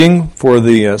Reading for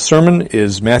the sermon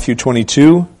is Matthew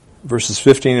 22, verses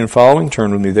 15 and following.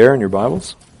 Turn with me there in your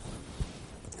Bibles.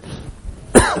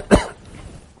 This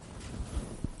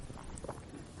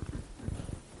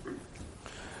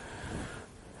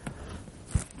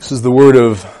is the word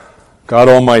of God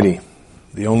Almighty,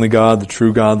 the only God, the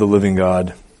true God, the living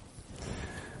God.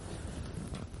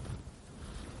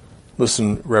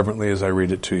 Listen reverently as I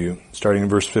read it to you, starting in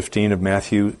verse 15 of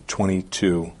Matthew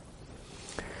 22.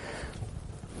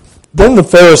 Then the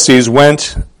Pharisees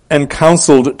went and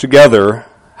counseled together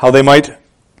how they might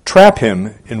trap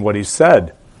him in what he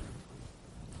said.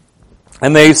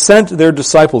 And they sent their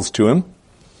disciples to him,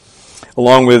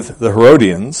 along with the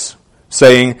Herodians,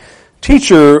 saying,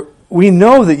 "Teacher, we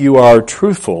know that you are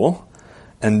truthful,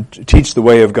 and teach the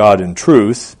way of God in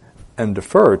truth, and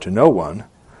defer to no one,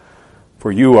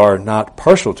 for you are not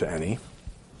partial to any.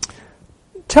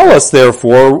 Tell us,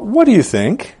 therefore, what do you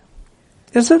think?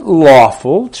 Is it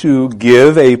lawful to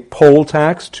give a poll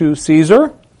tax to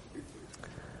Caesar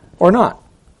or not?"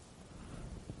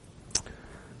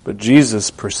 But Jesus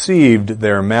perceived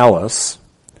their malice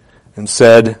and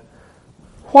said,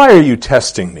 "Why are you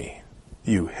testing me,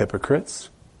 you hypocrites?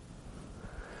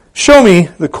 Show me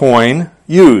the coin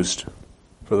used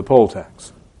for the poll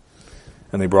tax."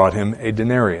 And they brought him a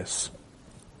denarius.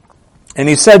 And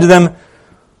he said to them,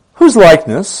 "Whose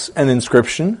likeness and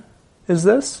inscription is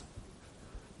this?"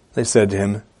 They said to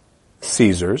him,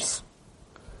 "Caesar's."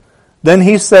 Then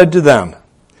he said to them,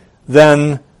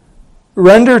 "Then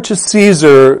render to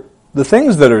Caesar the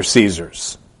things that are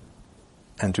Caesar's,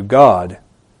 and to God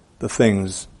the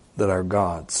things that are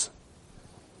God's."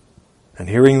 And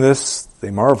hearing this,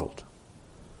 they marveled,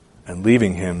 and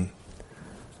leaving him,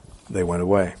 they went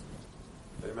away.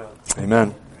 Amen.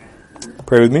 Amen.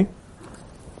 Pray with me.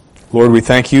 Lord, we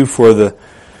thank you for the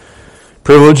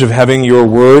privilege of having your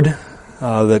word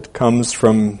that comes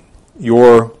from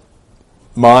your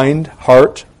mind,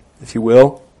 heart, if you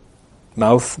will,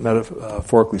 mouth,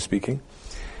 metaphorically speaking.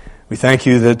 We thank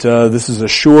you that this is a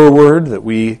sure word, that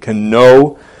we can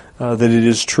know that it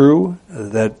is true,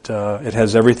 that it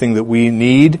has everything that we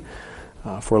need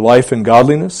for life and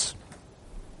godliness.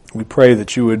 We pray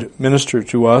that you would minister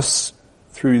to us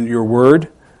through your word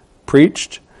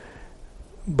preached,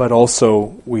 but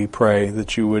also we pray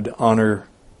that you would honor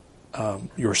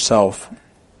yourself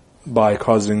by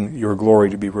causing your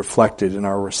glory to be reflected in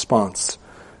our response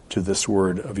to this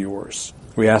word of yours.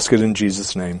 We ask it in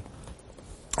Jesus' name.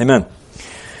 Amen.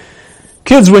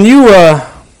 Kids, when you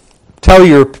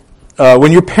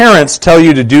when your parents tell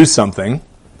you to do something,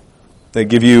 they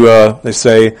give you, they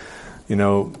say,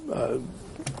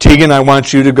 Tegan, I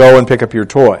want you to go and pick up your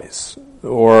toys,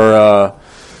 or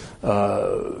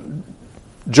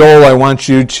Joel, I want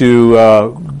you to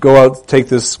go out, take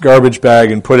this garbage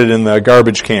bag and put it in the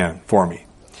garbage can for me.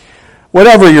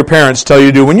 Whatever your parents tell you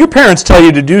to do. When your parents tell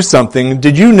you to do something,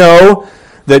 did you know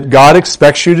that God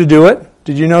expects you to do it?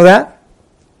 Did you know that?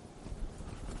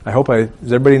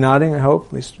 Is everybody nodding, I hope?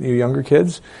 At least you younger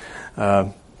kids.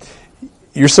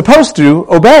 You're supposed to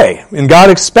obey, and God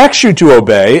expects you to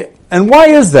obey. And why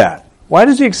is that? Why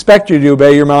does He expect you to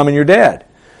obey your mom and your dad?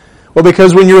 Well,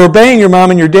 because when you're obeying your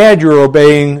mom and your dad, you're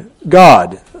obeying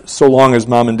God, so long as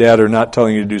mom and dad are not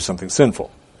telling you to do something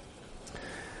sinful.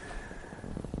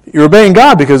 You're obeying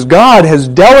God because God has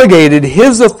delegated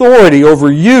His authority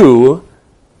over you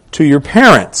to your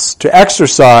parents to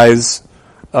exercise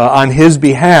on His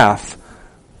behalf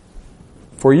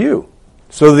for you.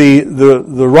 So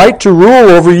the right to rule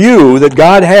over you that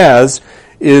God has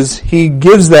is He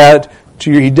gives that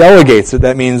to you. He delegates it.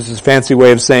 That means His fancy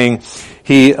way of saying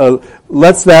He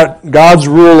lets that God's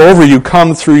rule over you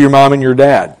come through your mom and your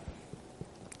dad.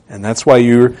 And that's why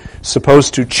you're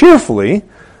supposed to cheerfully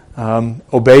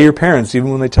obey your parents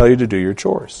even when they tell you to do your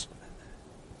chores,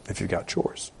 if you've got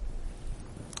chores.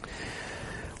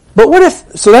 But what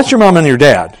if, so that's your mom and your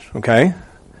dad, okay?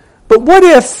 But what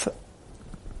if,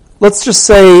 let's just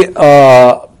say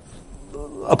a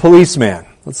policeman,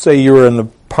 let's say you were in the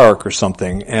park or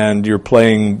something and you're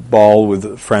playing ball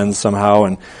with friends somehow,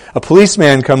 and a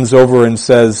policeman comes over and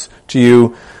says to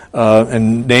you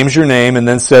and names your name and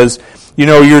then says,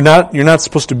 you're not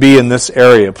supposed to be in this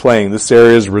area playing. This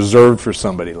area is reserved for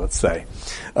somebody, let's say.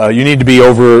 You need to be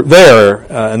over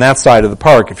there on that side of the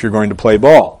park if you're going to play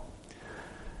ball.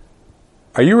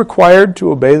 Are you required to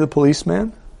obey the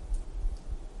policeman?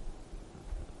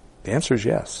 The answer is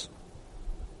yes.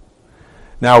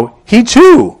 Now, he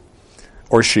too,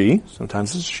 or she,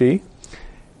 sometimes it's she,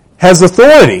 has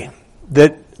authority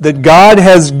that God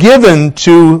has given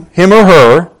to him or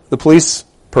her, the police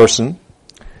person,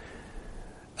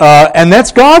 and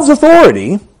that's God's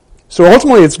authority. So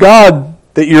ultimately it's God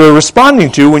that you're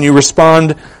responding to when you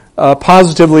respond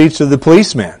positively to the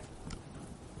policeman.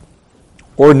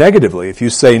 Or negatively. If you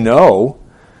say no,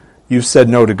 you've said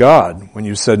no to God. When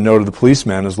you said no to the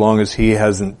policeman, as long as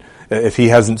if he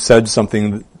hasn't said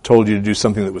something, told you to do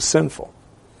something that was sinful.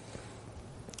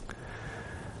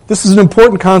 This is an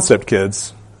important concept,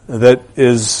 kids, that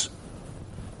is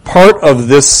part of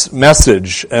this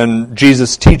message and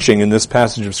Jesus' teaching in this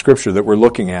passage of Scripture that we're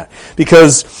looking at.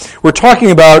 Because we're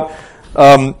talking about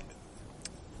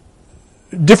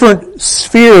different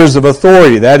spheres of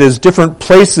authority, that is, different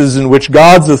places in which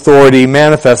God's authority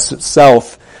manifests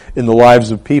itself in the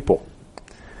lives of people.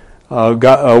 For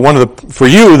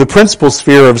you, the principal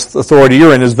sphere of authority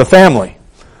you're in is the family,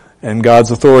 and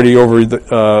God's authority over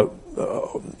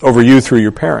you through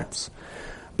your parents.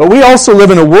 But we also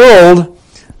live in a world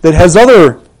that has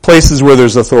other places where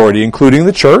there's authority, including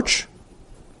the church,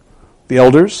 the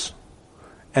elders,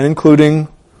 and including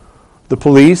the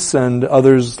police and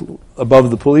others above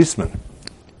the policemen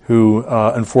who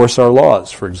enforce our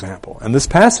laws, for example. And this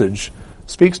passage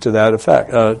speaks to that effect,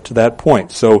 to that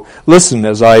point. So listen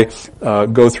as I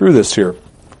go through this here,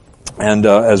 and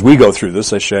as we go through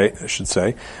this, I should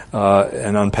say,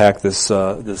 and unpack this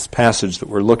passage that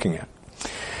we're looking at.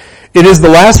 It is the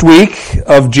last week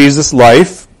of Jesus'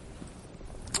 life.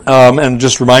 And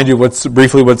just remind you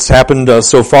briefly what's happened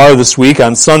so far this week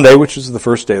on Sunday, which is the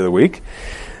first day of the week.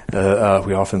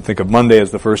 We often think of Monday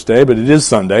as the first day, but it is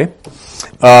Sunday.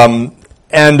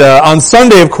 And on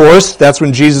Sunday, of course, that's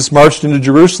when Jesus marched into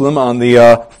Jerusalem on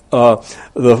a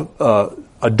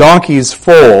donkey's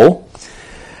foal.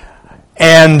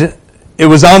 And it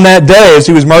was on that day, as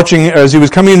he was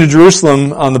coming into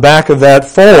Jerusalem on the back of that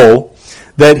foal,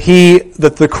 that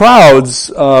the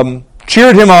crowds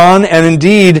cheered him on and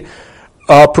indeed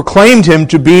proclaimed him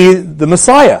to be the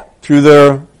Messiah through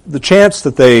the chants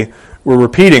that they were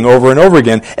repeating over and over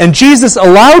again. And Jesus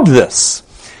allowed this.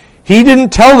 He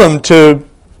didn't tell them to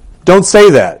don't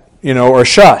say that, or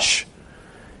shush.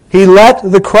 He let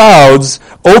the crowds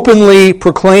openly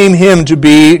proclaim him to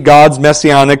be God's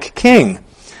messianic king.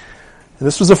 And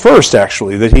this was a first,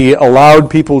 actually, that he allowed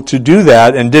people to do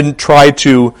that and didn't try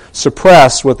to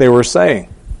suppress what they were saying.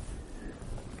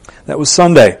 That was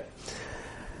Sunday.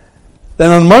 Then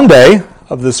on Monday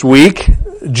of this week,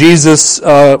 Jesus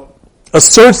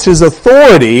asserts his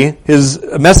authority, his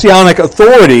messianic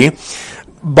authority,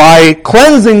 by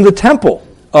cleansing the temple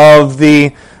of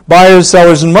the buyers,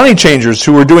 sellers, and money changers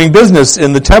who were doing business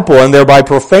in the temple and thereby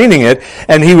profaning it.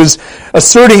 And he was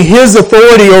asserting his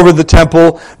authority over the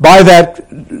temple by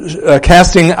that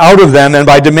casting out of them and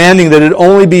by demanding that it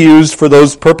only be used for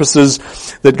those purposes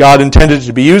that God intended it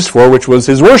to be used for, which was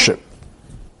his worship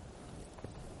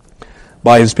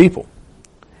by his people.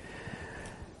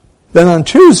 Then on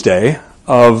Tuesday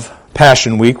of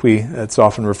Passion Week, it's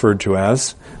often referred to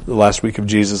as the last week of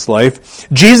Jesus'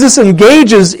 life, Jesus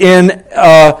engages in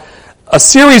a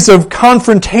series of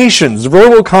confrontations,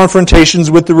 verbal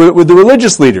confrontations with the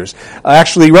religious leaders,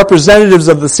 actually representatives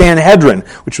of the Sanhedrin,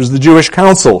 which was the Jewish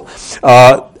council.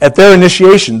 At their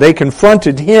initiation, they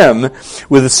confronted him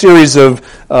with a series of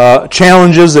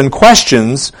challenges and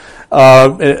questions,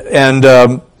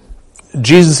 and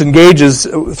Jesus engages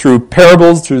through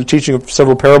parables, through the teaching of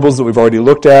several parables that we've already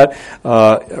looked at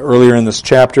earlier in this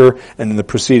chapter and in the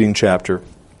preceding chapter,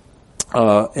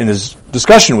 in his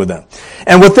discussion with them.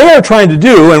 And what they are trying to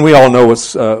do, and we all know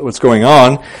what's going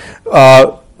on,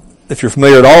 if you're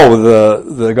familiar at all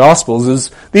with the Gospels,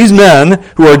 is these men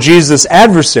who are Jesus'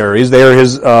 adversaries, they are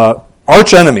his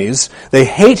arch enemies. They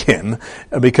hate him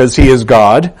because he is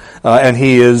God, and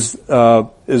he is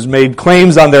made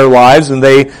claims on their lives, and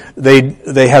they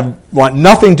want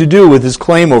nothing to do with his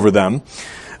claim over them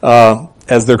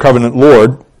as their covenant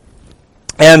Lord.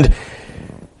 And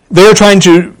they are trying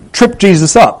to trip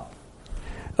Jesus up.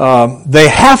 They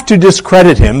have to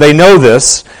discredit him. They know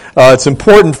this. It's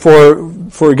important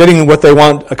for getting what they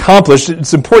want accomplished.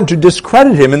 It's important to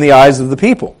discredit him in the eyes of the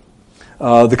people,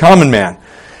 the common man.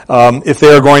 If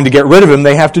they are going to get rid of him,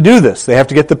 they have to do this. They have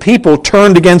to get the people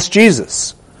turned against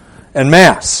Jesus en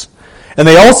masse. And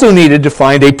they also needed to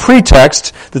find a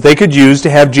pretext that they could use to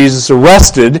have Jesus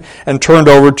arrested and turned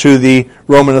over to the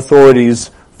Roman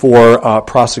authorities for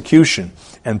prosecution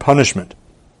and punishment.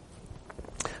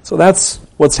 So that's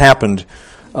what's happened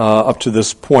up to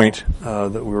this point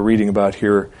that we're reading about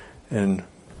here in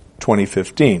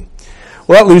 2015.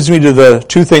 Well, that leads me to the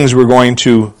two things we're going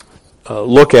to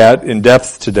look at in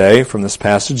depth today from this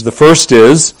passage. The first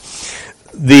is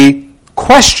the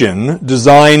question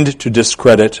designed to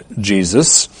discredit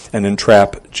Jesus and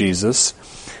entrap Jesus.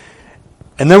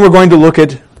 And then we're going to look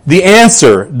at the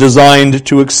answer designed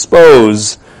to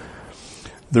expose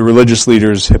the religious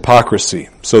leaders' hypocrisy.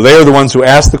 So they are the ones who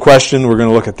ask the question. We're going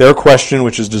to look at their question,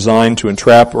 which is designed to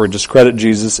entrap or discredit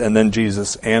Jesus, and then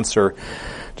Jesus' answer,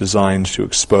 designed to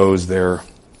expose their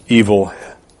evil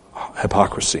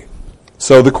hypocrisy.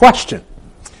 So the question,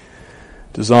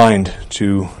 designed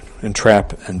to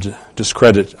entrap and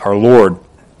discredit our Lord.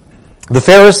 The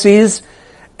Pharisees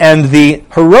and the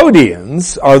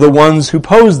Herodians are the ones who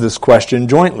pose this question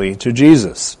jointly to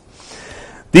Jesus.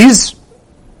 These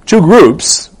two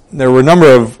groups, there were a number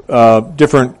of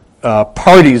different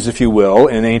parties, if you will,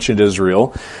 in ancient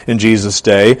Israel in Jesus'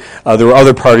 day. There were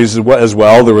other parties as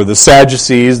well. There were the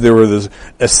Sadducees, there were the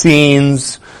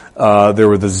Essenes, there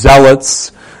were the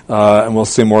Zealots, and we'll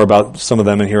see more about some of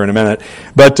them in here in a minute.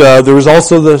 But there was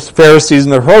also the Pharisees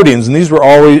and the Herodians, and these were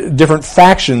all different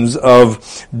factions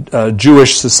of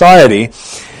Jewish society.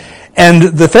 And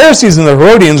the Pharisees and the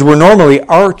Herodians were normally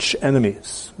arch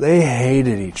enemies. They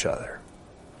hated each other,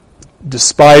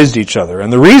 despised each other.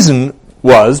 And the reason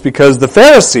was because the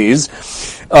Pharisees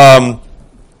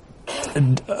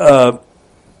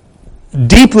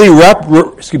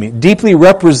deeply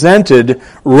represented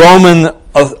Roman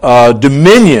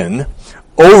dominion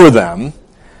over them,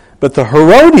 but the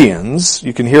Herodians,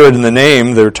 you can hear it in the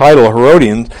name, their title,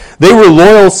 Herodians, they were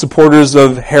loyal supporters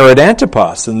of Herod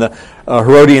Antipas and the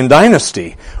Herodian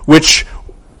dynasty, which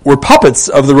were puppets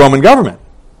of the Roman government.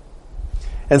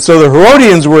 And so the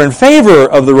Herodians were in favor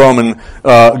of the Roman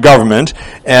government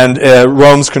and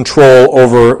Rome's control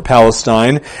over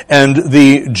Palestine, and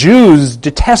the Jews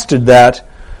detested that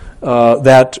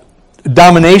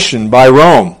domination by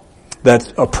Rome,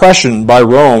 that oppression by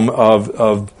Rome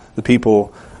of the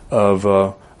people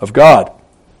of God.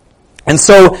 And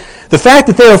so the fact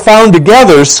that they are found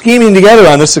together, scheming together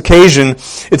on this occasion,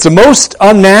 it's a most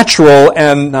unnatural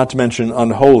and, not to mention,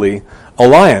 unholy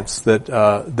alliance that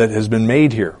has been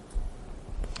made here.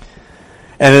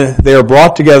 And they are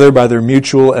brought together by their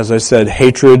mutual, as I said,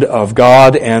 hatred of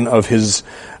God and of His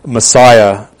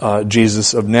Messiah,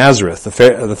 Jesus of Nazareth.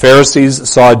 The Pharisees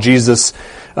saw Jesus'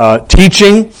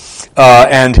 teaching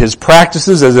and His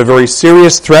practices as a very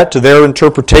serious threat to their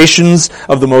interpretations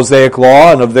of the Mosaic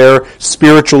Law and of their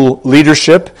spiritual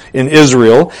leadership in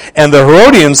Israel. And the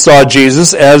Herodians saw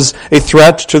Jesus as a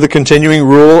threat to the continuing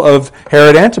rule of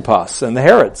Herod Antipas and the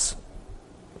Herods.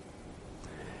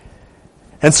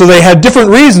 And so they had different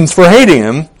reasons for hating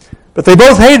Him, but they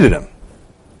both hated Him.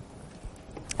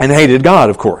 And hated God,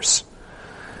 of course.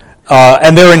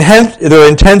 And their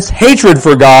intense hatred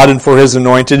for God and for His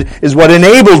anointed is what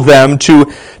enabled them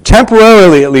to,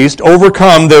 temporarily at least,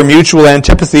 overcome their mutual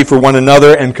antipathy for one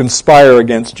another and conspire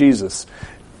against Jesus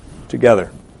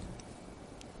together.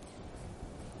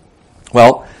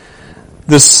 Well,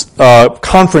 this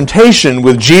confrontation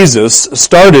with Jesus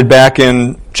started back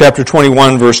in chapter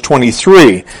 21, verse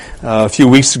 23. A few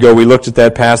weeks ago we looked at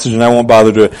that passage, and I won't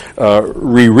bother to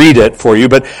reread it for you.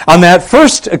 But on that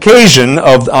first occasion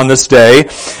on this day,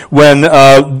 when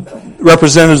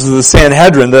representatives of the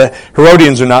Sanhedrin, the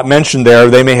Herodians are not mentioned there,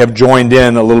 they may have joined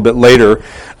in a little bit later,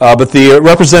 but the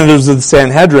representatives of the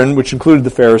Sanhedrin, which included the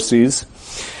Pharisees,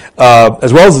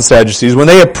 as well as the Sadducees, when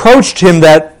they approached him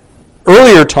that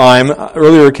earlier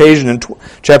occasion in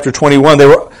chapter 21, they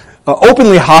were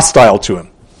openly hostile to him.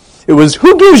 It was,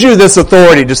 who gives you this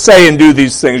authority to say and do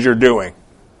these things you're doing?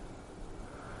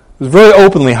 It was very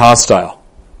openly hostile.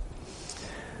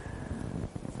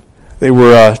 They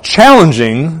were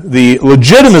challenging the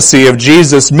legitimacy of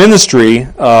Jesus' ministry,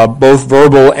 both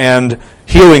verbal and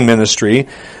healing ministry.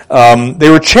 They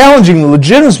were challenging the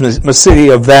legitimacy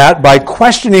of that by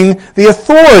questioning the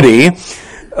authority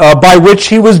by which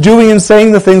He was doing and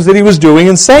saying the things that He was doing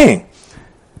and saying.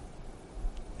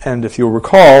 And if you'll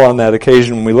recall, on that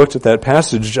occasion when we looked at that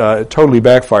passage, it totally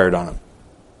backfired on Him.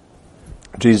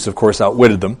 Jesus, of course,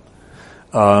 outwitted them,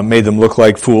 made them look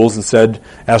like fools, and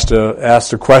asked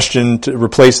a question to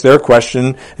replace their question,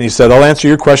 and He said, I'll answer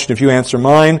your question if you answer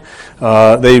mine.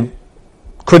 They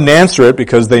couldn't answer it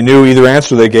because they knew either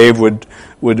answer they gave would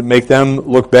make them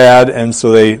look bad, and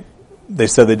so they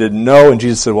said they didn't know, and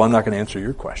Jesus said, well, I'm not going to answer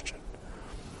your question.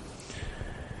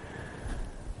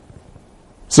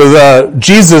 So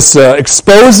Jesus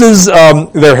exposes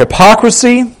their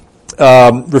hypocrisy,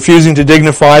 refusing to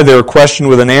dignify their question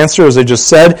with an answer, as I just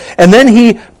said, and then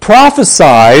He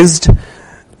prophesied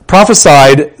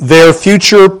their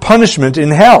future punishment in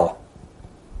hell.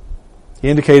 He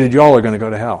indicated, y'all are going to go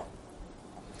to hell.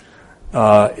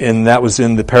 And that was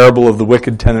in the parable of the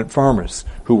wicked tenant farmers,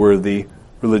 who were the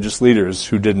religious leaders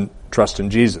who didn't trust in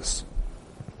Jesus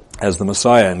as the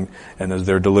Messiah and as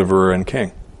their deliverer and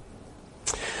king.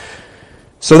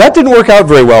 So that didn't work out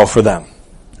very well for them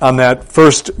on that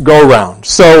first go-round.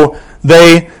 So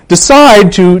they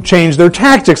decide to change their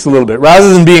tactics a little bit.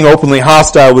 Rather than being openly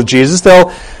hostile with Jesus,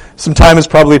 some time has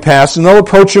probably passed, and they'll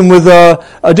approach him with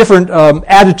a different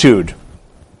attitude.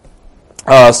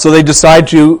 So they decide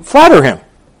to flatter him.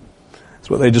 That's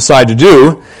what they decide to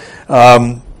do.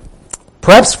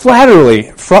 Perhaps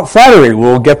flattery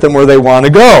will get them where they want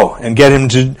to go and get him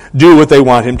to do what they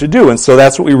want him to do. And so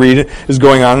that's what we read is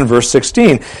going on in verse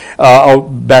 16. I'll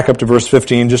back up to verse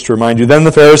 15 just to remind you. Then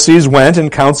the Pharisees went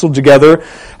and counseled together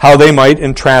how they might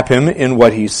entrap him in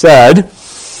what he said.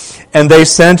 And they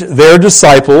sent their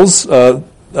disciples,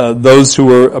 those who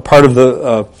were a part of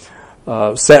the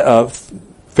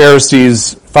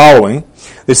Pharisees' following,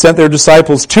 they sent their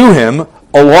disciples to him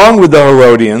along with the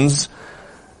Herodians,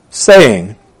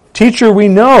 saying, Teacher, we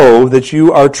know that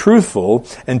you are truthful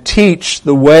and teach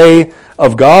the way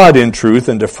of God in truth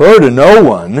and defer to no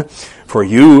one, for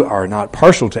you are not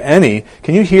partial to any.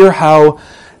 Can you hear how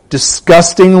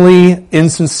disgustingly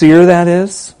insincere that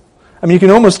is? I mean, you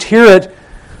can almost hear it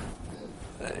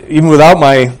even without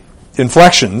my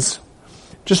inflections.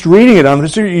 Just reading it,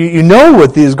 you know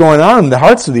what is going on in the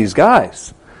hearts of these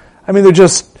guys. I mean, they're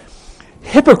just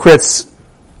hypocrites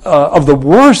of the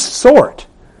worst sort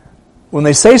when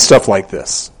they say stuff like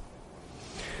this.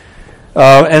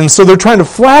 And so they're trying to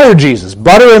flatter Jesus,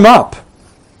 butter him up.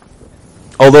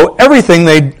 Although everything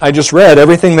I just read,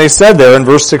 everything they said there in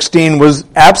verse 16 was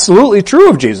absolutely true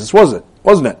of Jesus, wasn't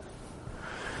it?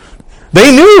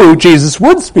 They knew Jesus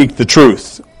would speak the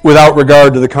truth without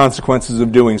regard to the consequences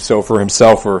of doing so for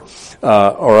himself or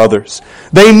others.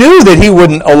 They knew that he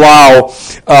wouldn't allow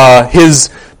his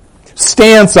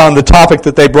stance on the topic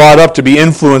that they brought up to be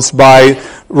influenced by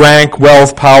rank,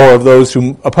 wealth, power of those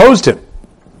who opposed him.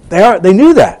 They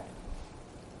knew that.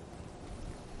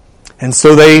 And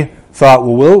so they thought,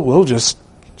 well, we'll just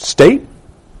state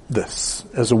this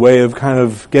as a way of kind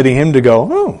of getting him to go,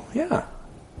 oh, yeah.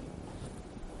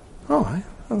 Oh,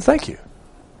 thank you.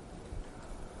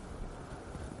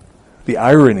 The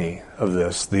irony of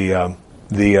this, the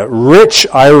rich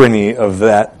irony of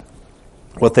that,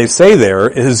 what they say there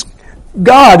is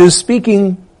God is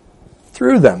speaking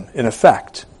through them, in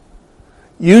effect.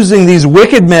 Using these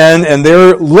wicked men and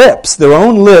their lips, their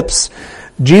own lips,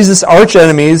 Jesus'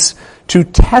 archenemies, to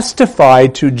testify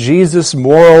to Jesus'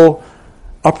 moral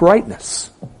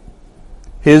uprightness,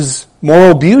 his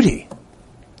moral beauty.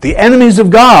 The enemies of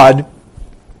God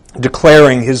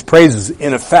declaring his praises,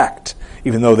 in effect,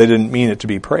 even though they didn't mean it to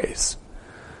be praise.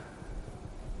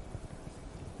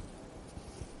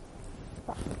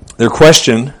 Their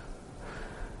question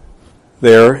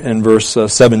there in verse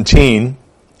 17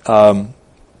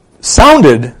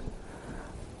 sounded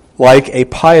like a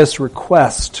pious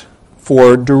request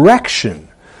for direction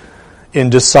in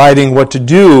deciding what to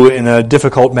do in a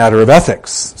difficult matter of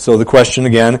ethics. So the question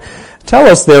again, tell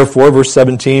us therefore, verse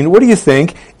 17, what do you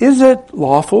think? Is it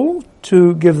lawful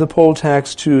to give the poll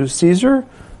tax to Caesar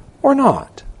or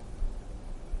not?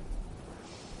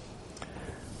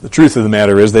 The truth of the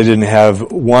matter is they didn't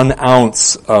have 1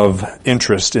 ounce of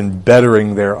interest in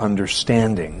bettering their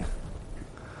understanding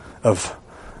of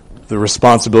the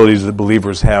responsibilities that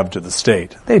believers have to the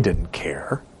state. They didn't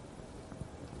care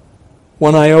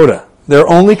 1 iota. Their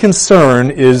only concern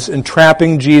is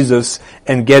entrapping Jesus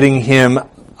and getting him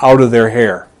out of their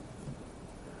hair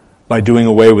by doing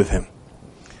away with him.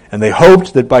 And they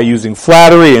hoped that by using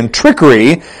flattery and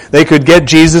trickery, they could get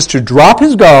Jesus to drop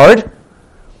his guard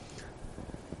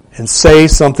and say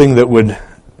something that would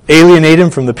alienate him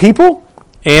from the people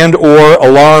and or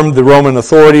alarm the Roman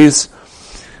authorities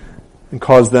and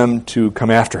cause them to come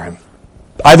after him.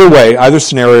 Either way, either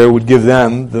scenario would give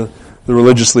them, the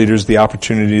religious leaders, the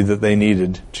opportunity that they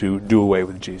needed to do away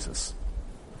with Jesus.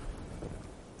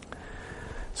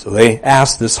 So they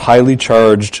asked this highly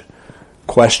charged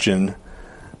question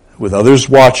with others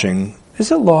watching, is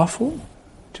it lawful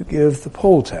to give the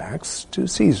poll tax to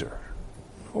Caesar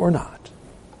or not?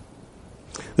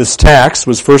 This tax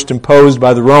was first imposed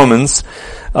by the Romans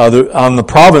on the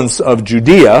province of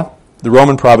Judea, the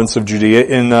Roman province of Judea,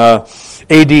 in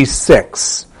AD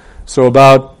 6. So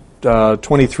about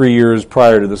 23 years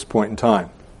prior to this point in time.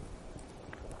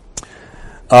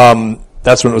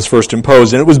 That's when it was first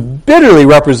imposed. And it was bitterly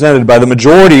represented by the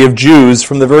majority of Jews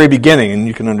from the very beginning. And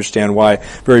you can understand why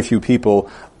very few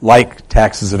people like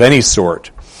taxes of any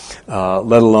sort,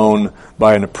 let alone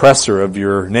by an oppressor of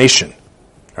your nation.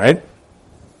 Right?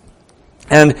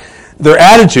 And their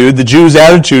attitude, the Jews'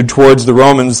 attitude towards the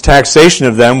Romans' taxation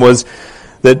of them was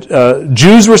that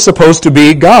Jews were supposed to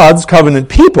be God's covenant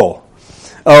people,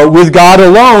 with God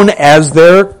alone as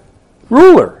their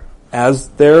ruler, as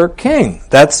their king.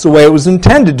 That's the way it was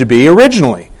intended to be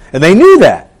originally. And they knew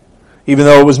that. even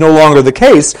though it was no longer the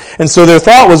case. And so their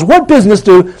thought was, what business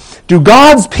do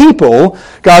God's people,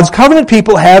 God's covenant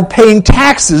people, have paying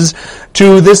taxes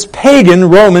to this pagan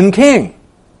Roman king?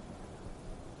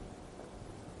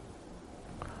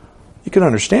 You can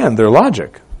understand their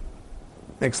logic.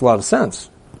 Makes a lot of sense,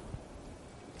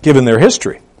 given their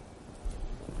history.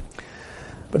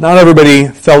 But not everybody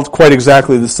felt quite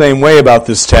exactly the same way about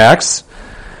this tax.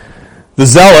 The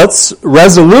Zealots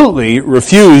resolutely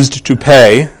refused to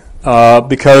pay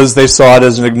because they saw it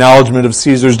as an acknowledgement of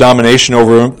Caesar's domination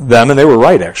over them, and they were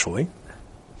right, actually,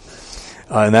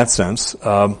 in that sense.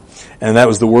 And that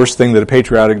was the worst thing that a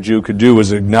patriotic Jew could do,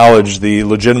 was acknowledge the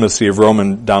legitimacy of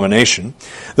Roman domination.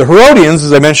 The Herodians,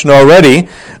 as I mentioned already,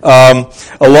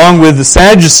 along with the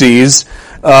Sadducees,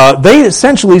 they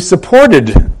essentially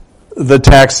supported the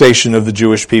taxation of the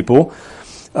Jewish people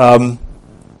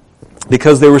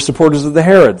because they were supporters of the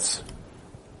Herods.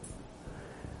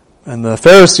 And the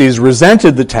Pharisees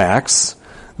resented the tax,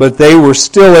 but they were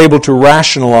still able to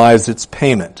rationalize its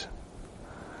payment.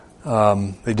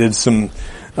 They did some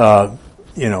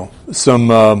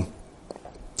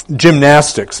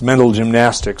gymnastics, mental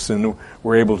gymnastics, and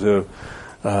were able to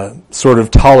sort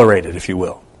of tolerate it, if you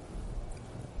will.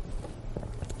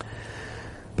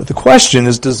 But the question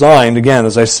is designed, again,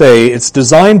 as I say, it's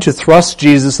designed to thrust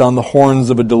Jesus on the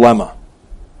horns of a dilemma.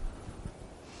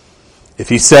 If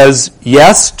he says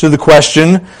yes to the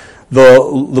question,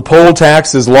 the poll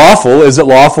tax is lawful, is it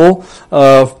lawful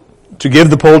to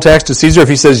give the poll tax to Caesar? If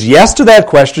he says yes to that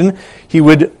question, he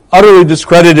would utterly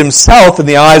discredit himself in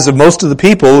the eyes of most of the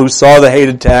people who saw the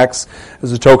hated tax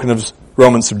as a token of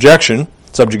Roman subjugation.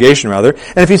 And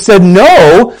if he said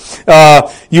no,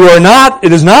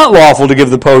 it is not lawful to give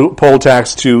the poll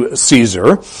tax to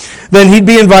Caesar, then he'd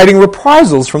be inviting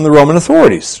reprisals from the Roman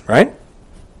authorities, right?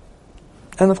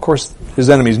 And of course, his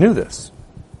enemies knew this.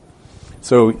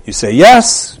 So you say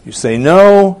yes, you say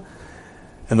no,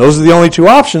 and those are the only two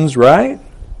options, right?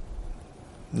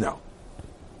 No.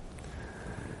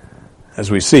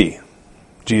 As we see,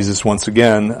 Jesus once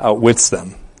again outwits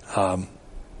them.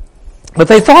 But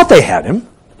they thought they had him.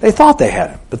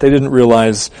 But they didn't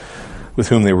realize with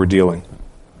whom they were dealing.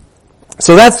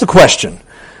 So that's the question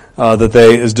that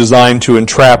is designed to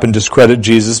entrap and discredit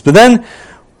Jesus. But then,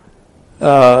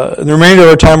 in the remainder of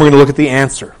our time, we're going to look at the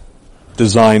answer,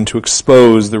 designed to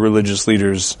expose the religious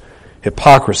leaders'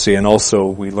 hypocrisy, and also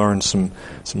we learn some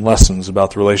lessons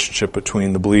about the relationship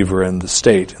between the believer and the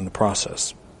state in the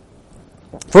process.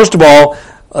 First of all,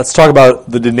 let's talk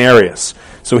about the denarius.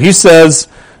 So he says,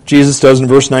 Jesus does in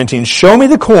verse 19, show me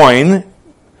the coin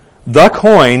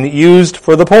used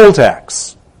for the poll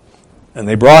tax. And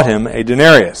they brought him a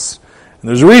denarius. And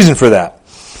there's a reason for that.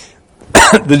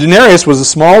 The denarius was a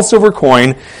small silver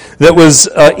coin that was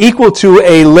equal to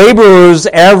a laborer's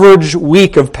average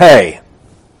week of pay.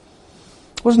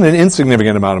 It wasn't an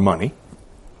insignificant amount of money.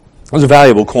 It was a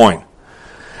valuable coin.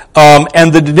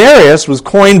 And the denarius was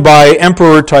coined by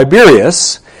Emperor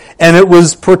Tiberius, and it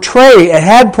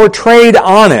had portrayed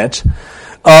on it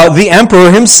the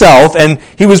emperor himself, and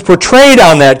he was portrayed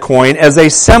on that coin as a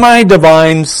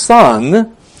semi-divine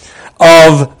son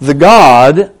of the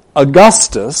god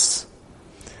Augustus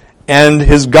and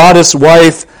his goddess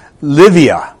wife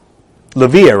Livia.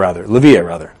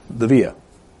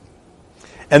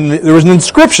 And there was an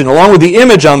inscription, along with the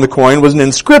image on the coin was an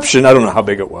inscription, I don't know how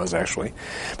big it was actually,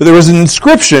 but there was an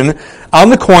inscription on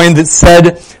the coin that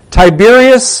said,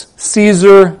 Tiberius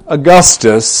Caesar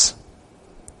Augustus,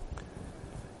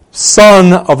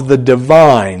 son of the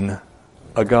divine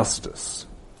Augustus.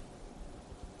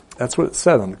 That's what it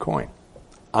said on the coin,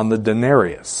 on the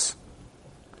denarius.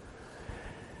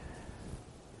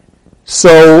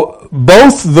 So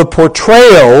both the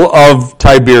portrayal of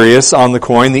Tiberius on the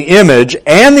coin, the image,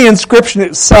 and the inscription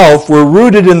itself were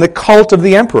rooted in the cult of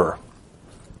the emperor,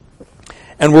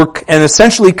 and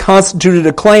essentially constituted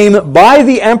a claim by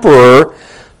the emperor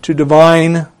to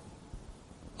divine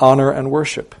honor and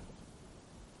worship.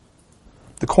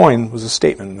 The coin was a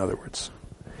statement, in other words.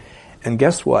 And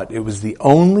guess what? It was the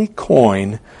only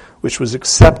coin which was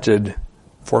accepted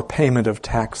for payment of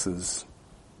taxes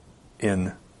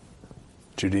in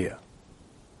Judea.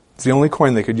 It's the only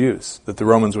coin they could use that the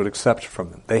Romans would accept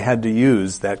from them. They had to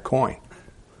use that coin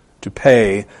to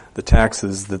pay the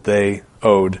taxes that they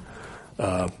owed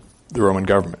the Roman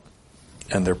government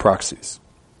and their proxies.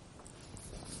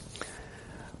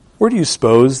 Where do you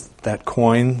suppose that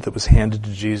coin that was handed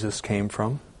to Jesus came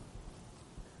from?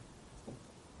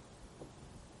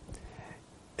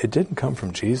 It didn't come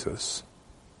from Jesus.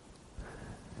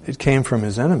 It came from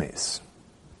his enemies.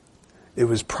 It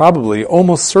was probably,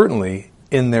 almost certainly,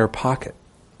 in their pocket.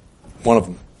 One of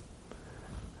them.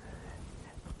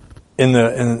 in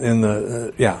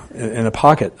a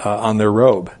pocket on their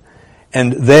robe.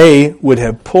 And they would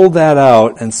have pulled that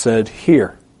out and said,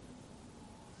 "Here."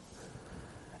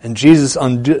 And Jesus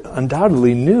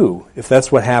undoubtedly knew, if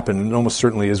that's what happened, and it almost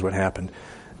certainly is what happened,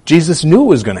 Jesus knew it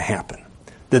was going to happen.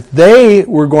 That they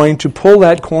were going to pull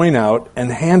that coin out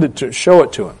and show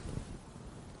it to him.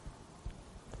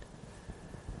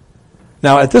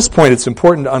 Now, at this point, it's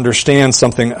important to understand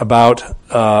something about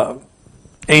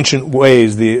ancient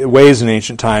ways, the ways in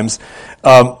ancient times.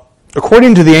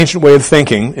 According to the ancient way of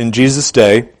thinking in Jesus'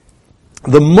 day,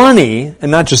 the money,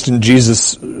 and not just in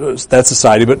Jesus, that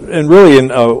society, but really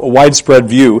in a widespread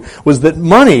view, was that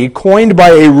money coined by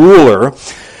a ruler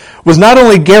was not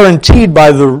only guaranteed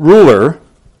by the ruler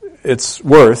its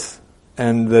worth,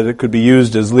 and that it could be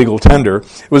used as legal tender.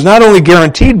 It was not only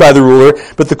guaranteed by the ruler,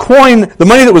 but the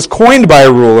money that was coined by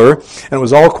a ruler, and it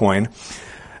was all coin,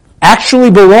 actually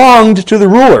belonged to the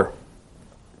ruler.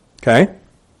 Okay?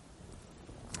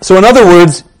 So in other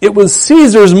words, it was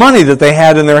Caesar's money that they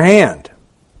had in their hand,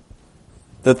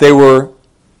 that they were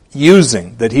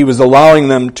using, that he was allowing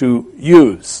them to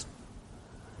use.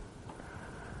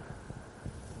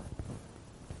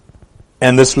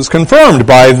 And this was confirmed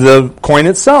by the coin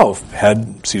itself. It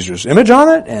had Caesar's image on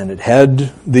it, and it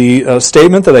had the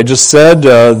statement that I just said,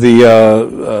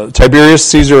 Tiberius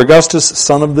Caesar Augustus,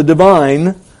 son of the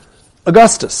divine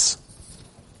Augustus.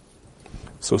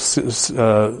 So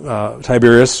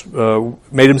Tiberius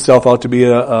made himself out to be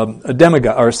a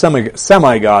demigod, or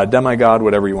demigod,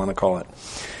 whatever you want to call it.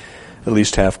 At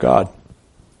least half God.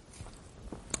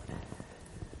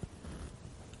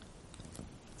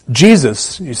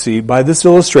 Jesus, you see, by this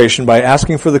illustration, by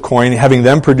asking for the coin, having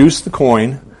them produce the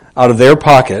coin out of their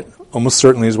pocket, almost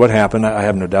certainly is what happened. I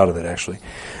have no doubt of it, actually.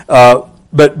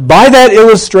 But by that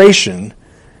illustration,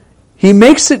 he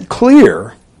makes it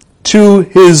clear to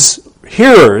his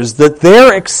hearers that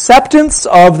their acceptance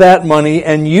of that money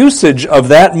and usage of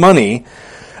that money,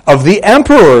 of the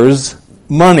emperor's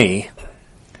money,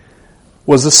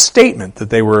 was a statement that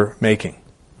they were making.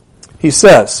 He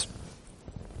says,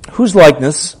 "Whose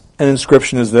likeness and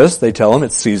inscription is this?" They tell him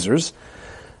it's Caesar's.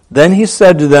 Then he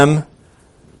said to them,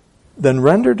 "Then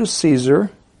render to Caesar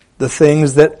the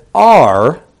things that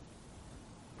are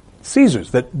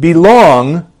Caesar's, that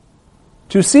belong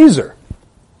to Caesar."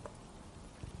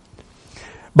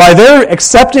 By their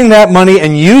accepting that money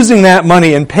and using that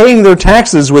money and paying their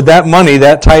taxes with that money,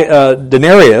 that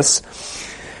denarius,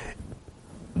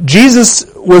 Jesus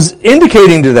was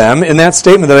indicating to them in that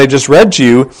statement that I just read to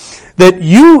you that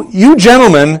you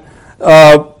gentlemen,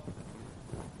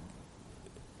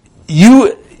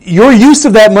 your use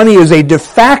of that money is a de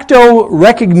facto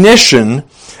recognition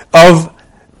of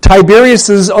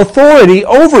Tiberius's authority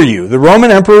over you, the Roman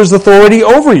emperor's authority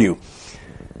over you.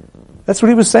 That's what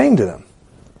he was saying to them.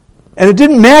 And it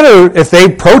didn't matter if they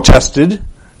protested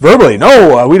verbally.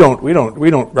 "No, we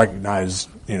don't recognize,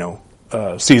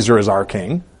 Caesar as our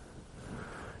king."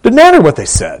 Didn't matter what they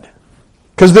said,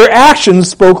 because their actions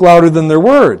spoke louder than their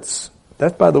words.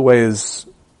 That, by the way, is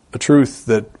a truth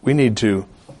that we need to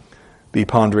be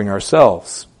pondering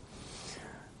ourselves.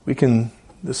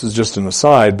 This is just an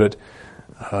aside, but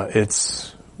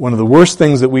it's one of the worst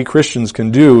things that we Christians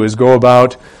can do is go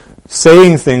about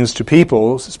saying things to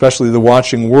people, especially the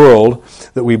watching world,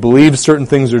 that we believe certain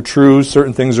things are true,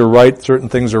 certain things are right, certain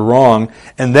things are wrong,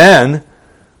 and then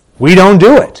we don't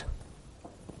do it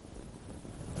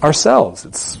ourselves.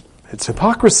 It's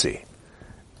hypocrisy.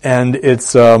 And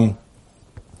it's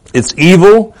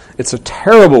evil. It's a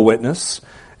terrible witness.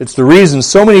 It's the reason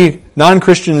so many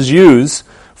non-Christians use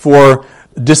for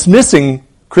dismissing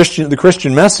the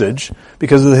Christian message,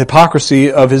 because of the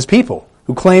hypocrisy of his people,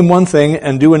 who claim one thing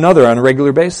and do another on a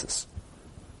regular basis.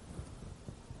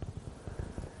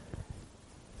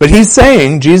 But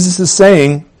Jesus is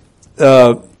saying,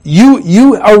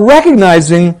 you are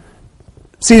recognizing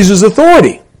Caesar's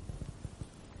authority.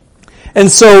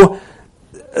 And so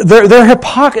they're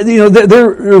hypocrisy.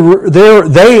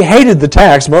 They hated the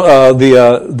tax.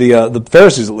 The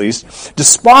Pharisees, at least,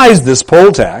 despised this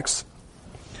poll tax.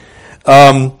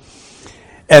 And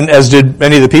as did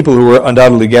many of the people who were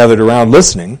undoubtedly gathered around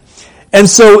listening. And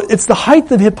so it's the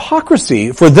height of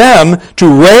hypocrisy for them to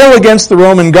rail against the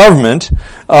Roman government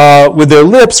with their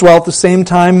lips, while at the same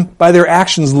time, by their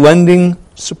actions, lending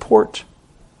support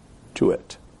to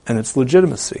it and its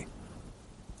legitimacy.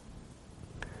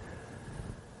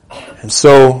 And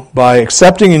so, by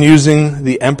accepting and using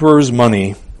the emperor's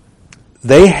money,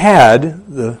 they had,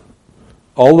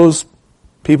 all those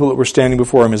people that were standing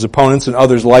before him, his opponents and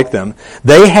others like them,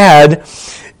 they had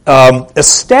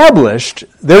established,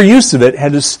 their use of it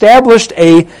had established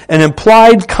an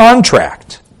implied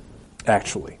contract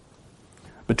actually,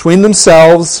 between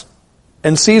themselves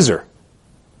and Caesar,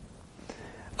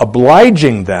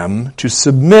 obliging them to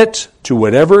submit to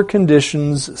whatever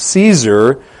conditions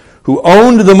Caesar, who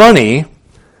owned the money,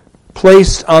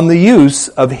 placed on the use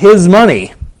of his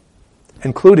money,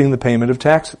 including the payment of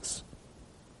taxes.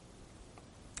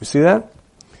 You see that?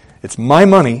 It's my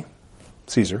money,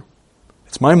 Caesar.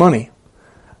 It's my money.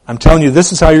 I'm telling you,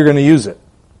 this is how you're going to use it.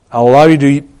 I'll allow you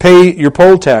to pay your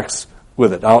poll tax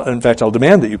with it. In fact, I'll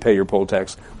demand that you pay your poll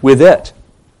tax with it.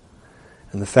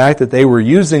 And the fact that they were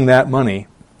using that money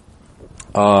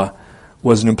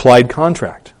was an implied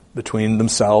contract between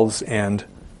themselves and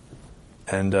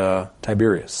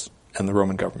Tiberius and the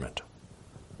Roman government.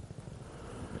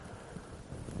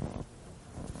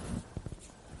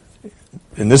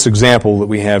 In this example that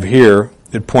we have here,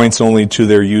 it points only to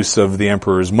their use of the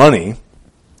emperor's money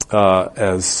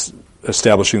as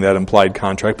establishing that implied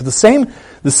contract. But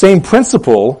the same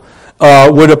principle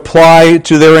would apply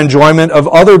to their enjoyment of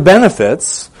other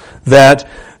benefits that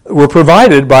were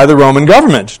provided by the Roman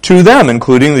government to them,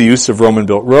 including the use of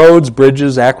Roman-built roads,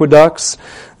 bridges, aqueducts,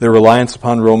 their reliance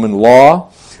upon Roman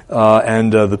law,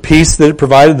 and the peace that it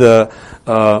provided, the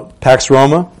Pax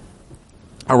Roma,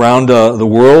 around the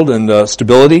world, and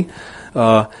stability.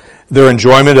 Their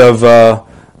enjoyment of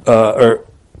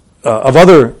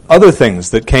other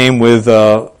things that came with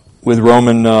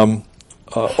Roman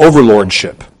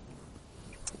overlordship,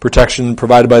 protection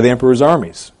provided by the emperor's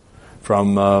armies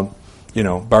from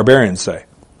barbarians, say.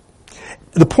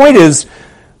 The point is,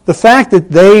 the fact that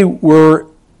they were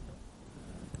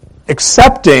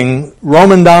accepting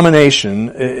Roman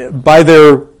domination by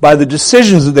the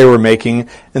decisions that they were making,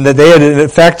 and that they had in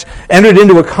effect entered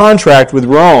into a contract with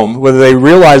Rome, whether they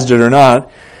realized it or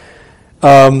not,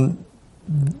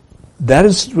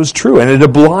 was true, and it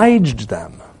obliged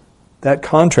them. That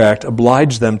contract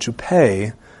obliged them to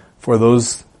pay for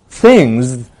those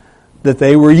things that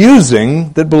they were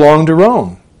using that belonged to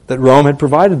Rome, that Rome had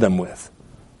provided them with.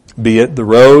 Be it the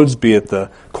roads, be it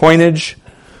the coinage,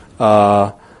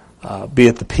 be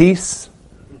it the peace.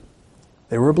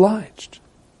 They were obliged.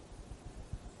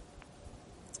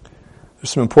 There's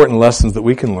some important lessons that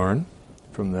we can learn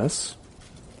from this.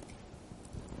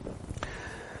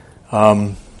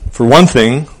 For one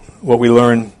thing, what we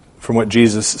learn from what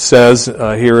Jesus says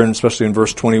here, and especially in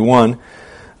verse 21,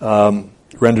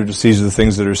 render to Caesar the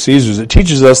things that are Caesar's, it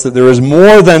teaches us that there is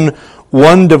more than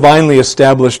one divinely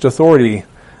established authority,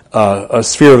 a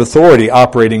sphere of authority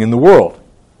operating in the world,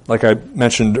 like I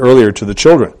mentioned earlier to the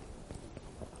children.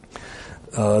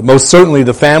 Most certainly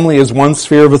the family is one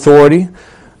sphere of authority,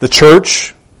 the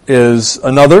church is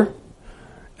another,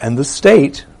 and the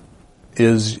state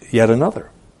is yet another.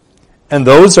 And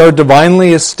those are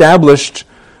divinely established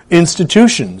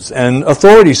institutions and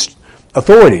authorities,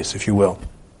 if you will.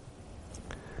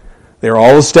 They are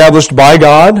all established by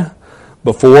God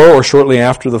before or shortly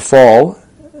after the fall,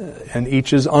 and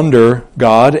each is under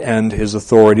God and His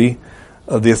authority,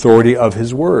 the authority of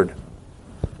His Word.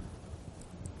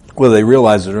 Whether they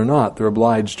realize it or not, they're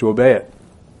obliged to obey it.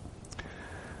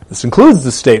 This includes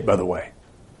the state, by the way.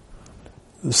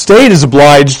 The state is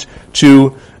obliged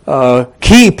to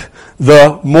keep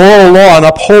the moral law and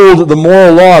uphold the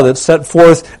moral law that's set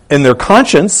forth in their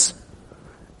conscience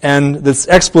and that's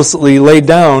explicitly laid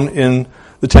down in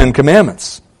the Ten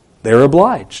Commandments. They're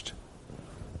obliged.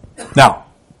 Now,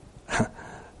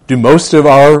 do most of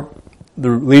the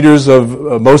leaders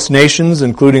of most nations,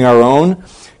 including our own,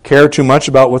 care too much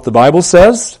about what the Bible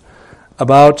says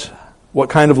about what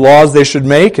kind of laws they should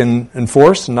make and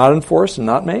enforce and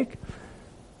not make?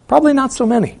 Probably not so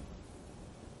many.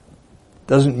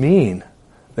 Doesn't mean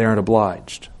they aren't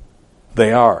obliged.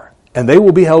 They are. And they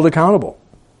will be held accountable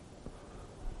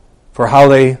for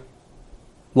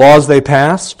laws they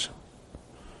passed,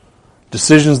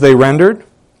 decisions they rendered.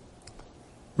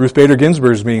 Ruth Bader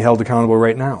Ginsburg is being held accountable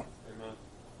right now. Amen.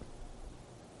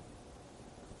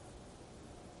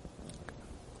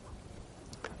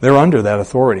 They're under that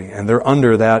authority, and they're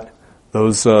under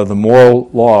the moral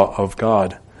law of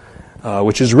God,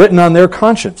 which is written on their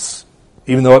conscience,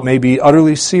 even though it may be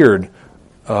utterly seared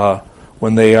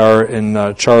when they are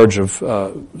in charge of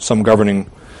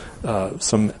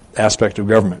some aspect of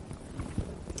government.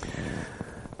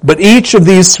 But each of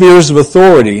these spheres of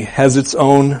authority has its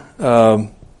own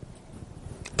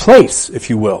place, if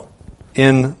you will,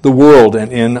 in the world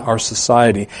and in our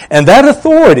society. And that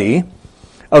authority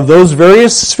of those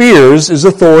various spheres is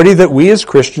authority that we as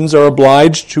Christians are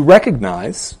obliged to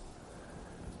recognize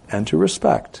and to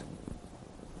respect.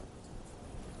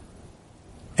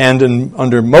 And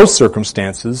under most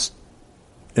circumstances,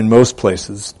 in most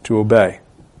places, to obey.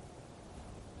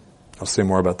 I'll say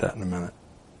more about that in a minute.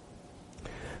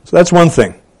 So that's one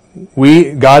thing.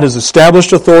 God has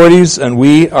established authorities, and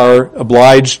we are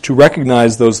obliged to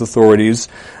recognize those authorities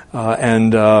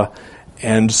and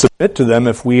submit to them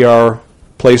if we are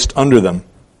placed under them.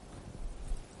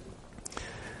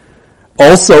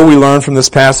 Also, we learn from this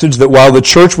passage that while the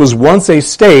church was once a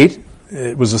state,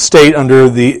 it was a state under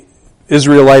the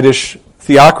Israelitish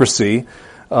theocracy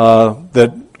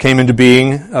that came into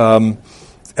being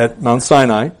at Mount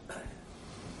Sinai.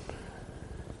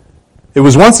 It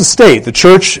was once a state. The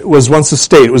church was once a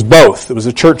state. It was both. It was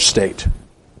a church state.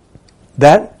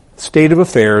 That state of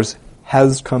affairs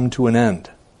has come to an end.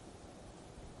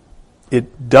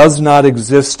 It does not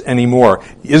exist anymore.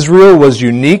 Israel was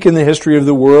unique in the history of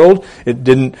the world.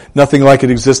 Nothing like it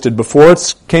existed before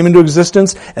it came into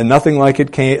existence, and nothing like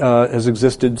it has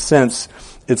existed since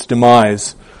its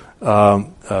demise,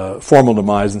 formal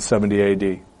demise in 70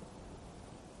 A.D.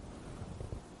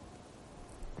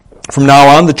 From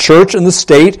now on, the church and the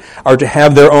state are to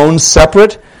have their own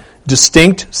separate,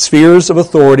 distinct spheres of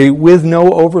authority with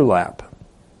no overlap.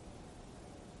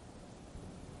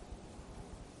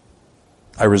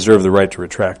 I reserve the right to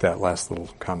retract that last little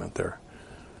comment there.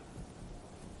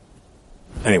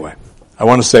 Anyway, I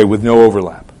want to say with no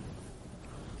overlap.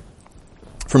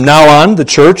 From now on, the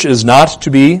church is not to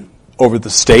be over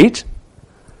the state,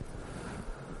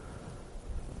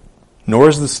 nor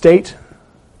is the state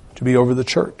to be over the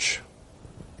church.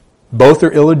 Both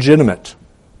are illegitimate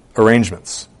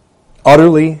arrangements,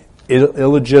 utterly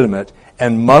illegitimate,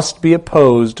 and must be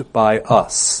opposed by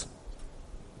us.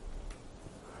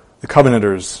 The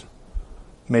Covenanters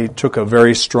took a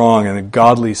very strong and a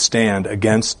godly stand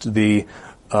against the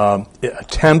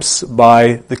attempts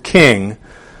by the king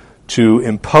to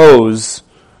impose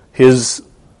his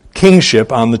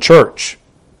kingship on the church.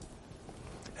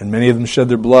 And many of them shed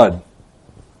their blood.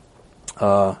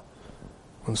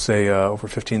 Let's say over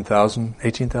 15,000,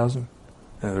 18,000.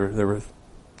 There were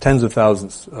tens of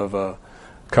thousands of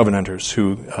Covenanters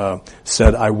who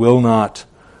said, I will not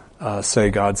say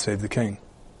God save the king.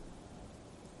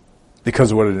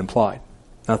 Because of what it implied.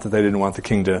 Not that they didn't want the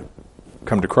king to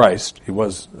come to Christ. He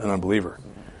was an unbeliever.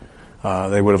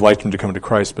 They would have liked him to come to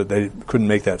Christ, but they couldn't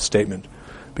make that statement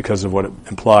because of what it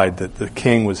implied, that the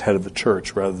king was head of the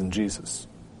church rather than Jesus.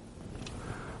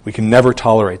 We can never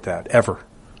tolerate that, ever,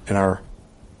 in our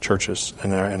churches,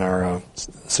 in our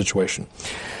situation.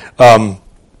 So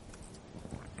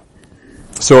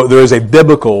there is a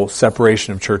biblical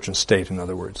separation of church and state, in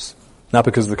other words. Not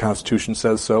because the Constitution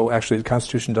says so. Actually, the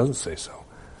Constitution doesn't say so.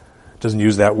 It doesn't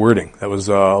use that wording. That was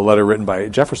a letter written by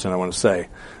Jefferson, I want to say,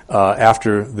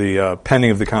 after the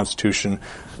penning of the Constitution,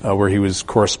 where he was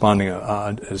corresponding,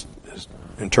 as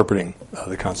interpreting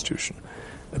the Constitution,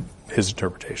 his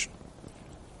interpretation.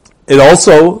 It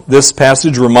also, this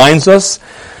passage reminds us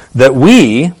that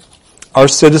we are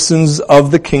citizens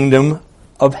of the kingdom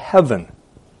of heaven.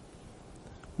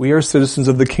 We are citizens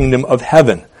of the kingdom of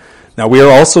heaven. Now, we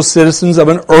are also citizens of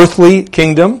an earthly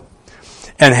kingdom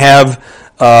and have,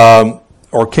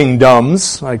 or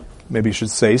kingdoms, I maybe should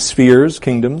say, spheres,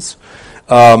 kingdoms.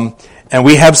 And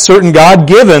we have certain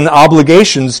God-given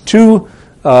obligations to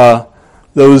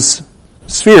those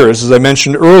spheres, as I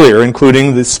mentioned earlier,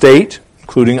 including the state,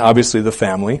 including, obviously, the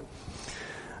family.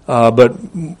 But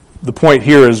the point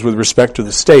here is with respect to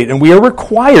the state. And we are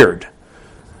required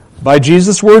by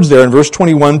Jesus' words there in verse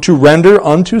 21, to render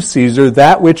unto Caesar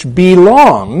that which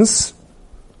belongs,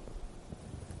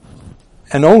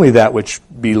 and only that which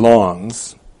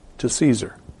belongs to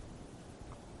Caesar.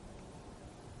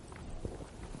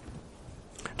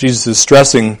 Jesus is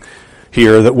stressing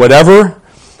here that whatever,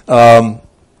 let me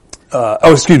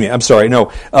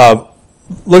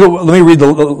read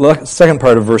the second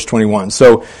part of verse 21.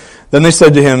 So, then they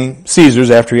said to him, Caesar's,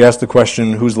 after he asked the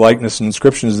question, whose likeness and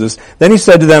inscription is this? Then he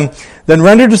said to them, then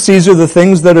render to Caesar the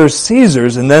things that are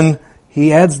Caesar's. And then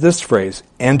he adds this phrase,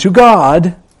 and to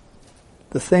God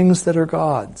the things that are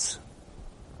God's.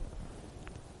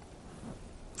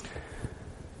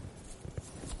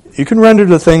 You can render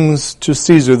to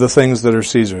Caesar the things that are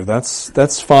Caesar.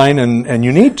 That's fine, and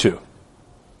you need to.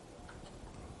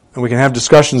 And we can have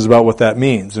discussions about what that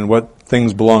means and what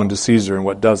things belong to Caesar and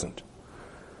what doesn't.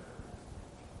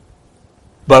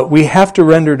 But we have to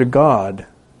render to God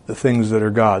the things that are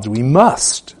God's. We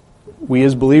must. We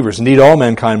as believers. Indeed, all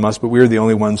mankind must, but we are the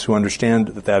only ones who understand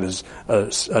that is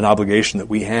an obligation that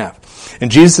we have.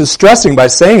 And Jesus is stressing by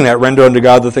saying that, render unto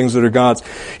God the things that are God's.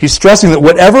 He's stressing that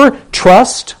whatever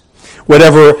trust,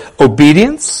 whatever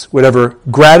obedience, whatever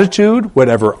gratitude,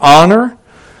 whatever honor,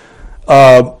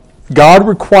 God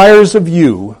requires of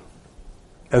you,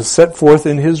 as set forth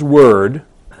in His Word,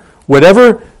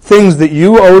 whatever things that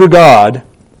you owe to God,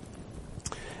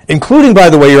 including, by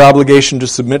the way, your obligation to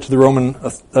submit to the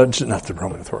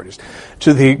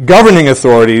to the governing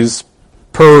authorities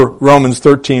per Romans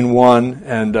 13:1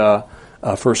 and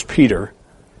 1 Peter.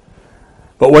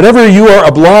 But whatever you are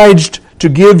obliged to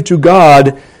give to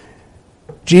God,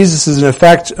 Jesus is in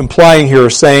effect implying here,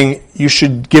 saying you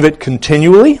should give it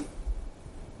continually,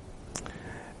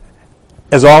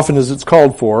 as often as it's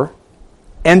called for,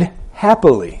 and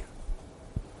happily,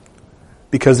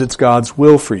 because it's God's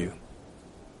will for you.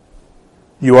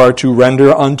 You are to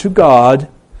render unto God,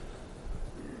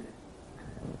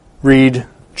 read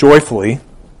joyfully,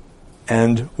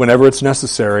 and whenever it's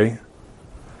necessary,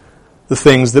 the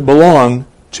things that belong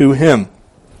to Him.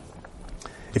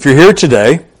 If you're here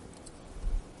today,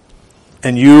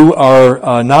 and you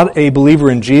are not a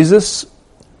believer in Jesus,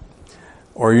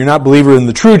 or you're not a believer in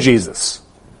the true Jesus,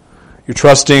 you're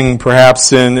trusting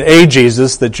perhaps in a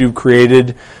Jesus that you've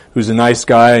created, who's a nice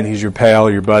guy and he's your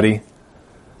pal, your buddy.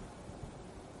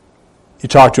 You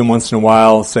talk to him once in a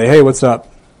while, say, hey, what's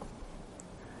up?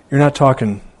 You're not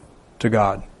talking to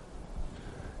God.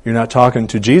 You're not talking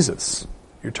to Jesus.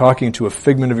 You're talking to a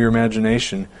figment of your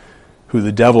imagination who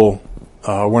the devil,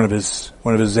 one of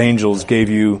his angels gave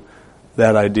you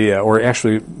that idea, or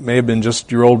actually may have been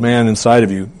just your old man inside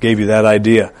of you gave you that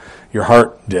idea. Your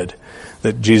heart did,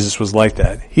 that Jesus was like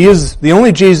that. He is the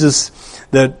only Jesus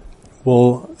that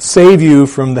will save you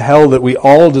from the hell that we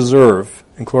all deserve,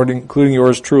 including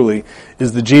yours truly,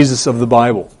 is the Jesus of the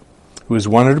Bible, who is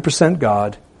 100%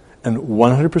 God and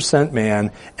 100%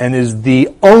 man, and is the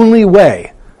only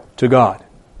way to God.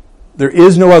 There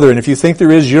is no other, and if you think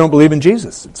there is, you don't believe in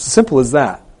Jesus. It's as simple as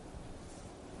that.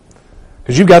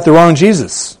 Because you've got the wrong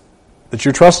Jesus that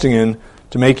you're trusting in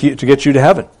to get you to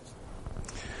heaven.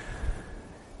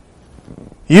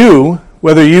 You,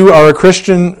 whether you are a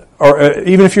Christian or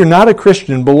even if you're not a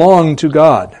Christian, belong to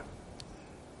God.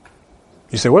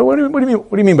 You say, what do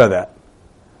you mean by that?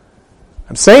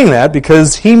 I'm saying that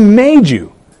because He made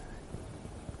you.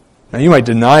 Now you might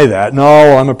deny that.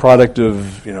 No, I'm a product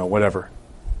of, whatever.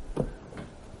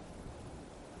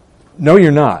 No,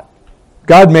 you're not.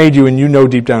 God made you, and you know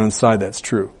deep down inside that's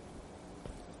true.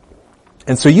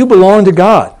 And so you belong to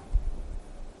God.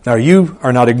 Now you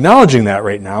are not acknowledging that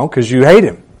right now because you hate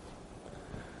Him.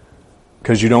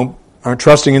 Because you aren't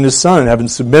trusting in His Son and haven't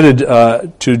submitted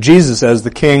to Jesus as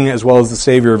the King as well as the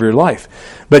Savior of your life.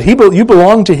 But you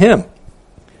belong to Him.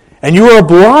 And you are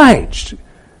obliged.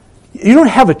 You don't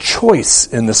have a choice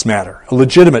in this matter, a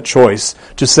legitimate choice,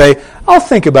 to say, I'll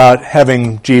think about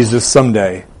having Jesus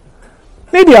someday.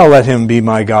 Maybe I'll let Him be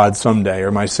my God someday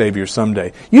or my Savior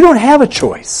someday. You don't have a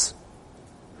choice.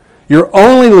 Your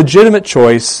only legitimate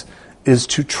choice is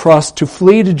to trust, to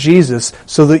flee to Jesus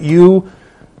so that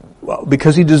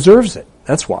because He deserves it.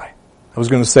 That's why. I was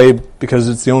going to say because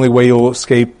it's the only way you'll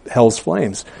escape hell's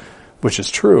flames, which is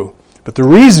true. But the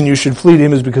reason you should flee to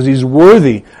Him is because He's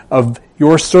worthy of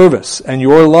your service and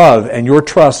your love and your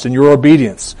trust and your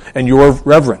obedience and your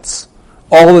reverence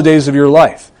all the days of your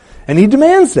life. And He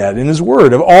demands that in His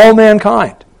Word of all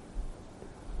mankind.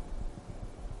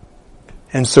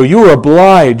 And so you are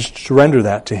obliged to render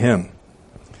that to Him.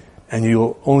 And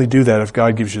you'll only do that if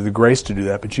God gives you the grace to do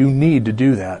that. But you need to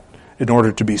do that in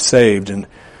order to be saved and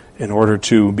in order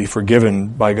to be forgiven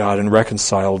by God and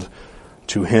reconciled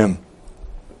to Him.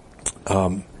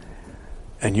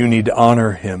 And you need to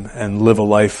honor Him and live a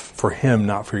life for Him,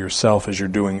 not for yourself, as you're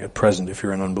doing at present if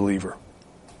you're an unbeliever.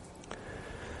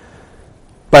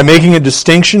 By making a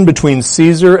distinction between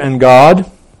Caesar and God,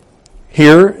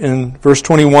 here in verse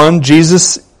 21,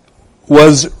 Jesus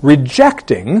was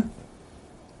rejecting,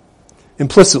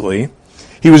 implicitly,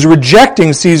 He was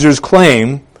rejecting Caesar's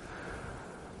claim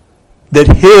that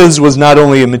his was not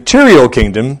only a material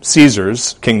kingdom,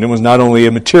 Caesar's kingdom was not only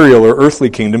a material or earthly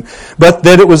kingdom, but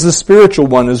that it was a spiritual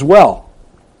one as well.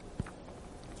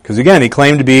 Because again, he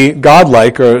claimed to be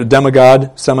godlike, or a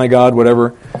demigod, semi-god,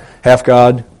 whatever,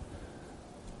 half-god.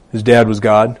 His dad was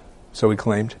God, so he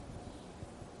claimed.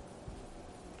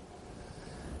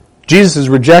 Jesus is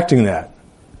rejecting that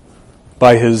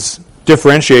by His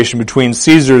differentiation between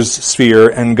Caesar's sphere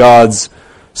and God's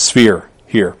sphere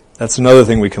here. That's another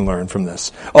thing we can learn from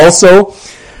this. Also,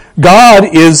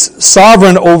 God is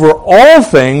sovereign over all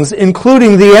things,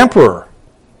 including the emperor.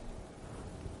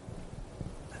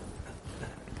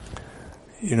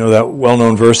 You know that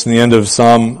well-known verse in the end of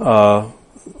Psalm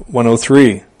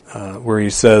 103, where He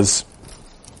says,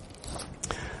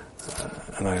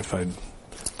 and if I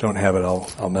don't have it,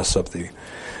 I'll mess up the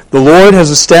Lord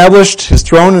has established His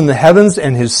throne in the heavens,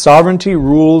 and His sovereignty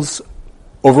rules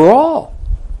over all,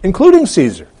 including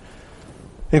Caesar,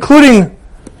 including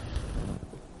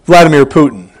Vladimir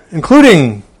Putin,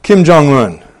 including Kim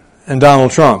Jong-un and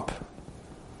Donald Trump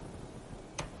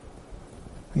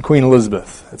and Queen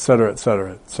Elizabeth, etc.,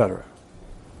 etc., etc.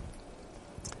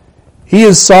 He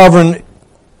is sovereign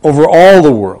over all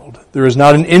the world. There is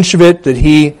not an inch of it that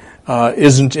he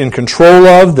isn't in control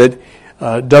of, that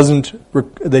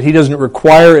he doesn't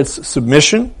require its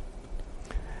submission.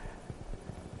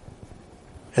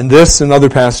 And this and other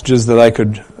passages that I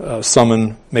could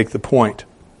summon make the point.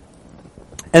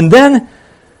 And then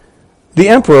the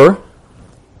emperor,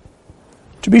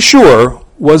 to be sure,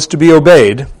 was to be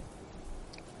obeyed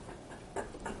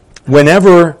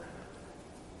whenever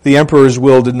the emperor's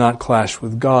will did not clash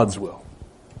with God's will.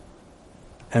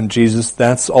 And Jesus,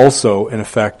 that's also in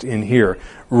effect in here.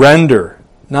 Render,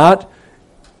 not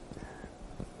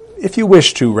if you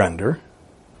wish to render,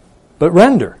 but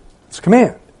render. It's a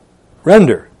command.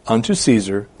 Render unto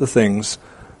Caesar the things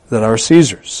that are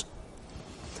Caesar's.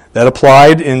 That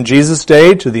applied in Jesus'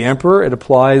 day to the emperor. It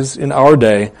applies in our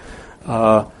day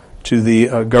to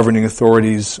the governing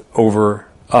authorities over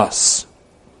us.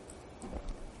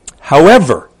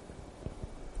 However,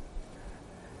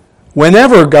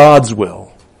 whenever God's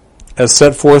will, as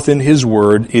set forth in His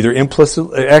Word, either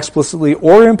explicitly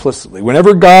or implicitly,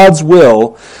 whenever God's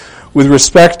will with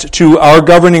respect to our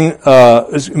governing,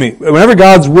 whenever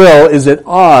God's will is at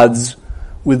odds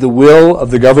with the will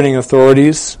of the governing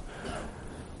authorities,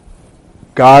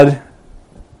 God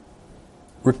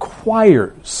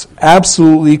requires,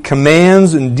 absolutely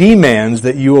commands and demands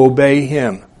that you obey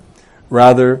Him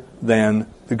rather than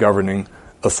the governing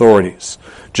authorities.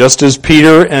 Just as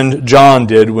Peter and John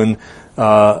did when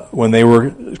they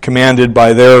were commanded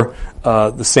by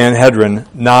the Sanhedrin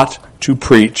not to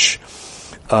preach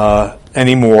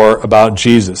anymore about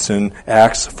Jesus. In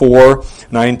Acts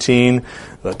 4:19,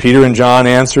 Peter and John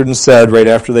answered and said, right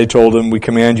after they told him, "We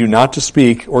command you not to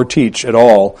speak or teach at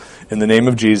all in the name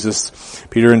of Jesus."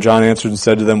 Peter and John answered and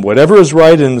said to them, "Whatever is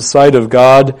right in the sight of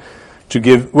God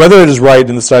whether it is right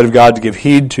in the sight of God to give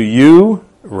heed to you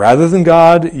rather than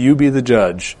God, you be the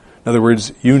judge." In other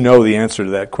words, you know the answer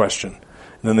to that question.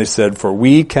 And then they said, "For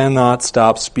we cannot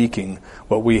stop speaking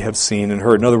what we have seen and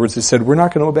heard." In other words, they said, "We're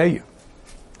not going to obey you.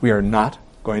 We are not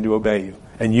going to obey you."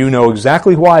 And you know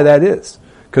exactly why that is.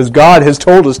 Because God has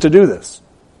told us to do this.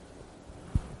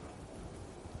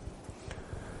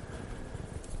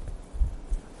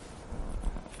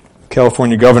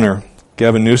 California Governor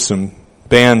Gavin Newsom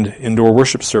banned indoor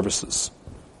worship services.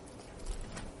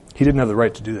 He didn't have the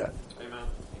right to do that. Amen.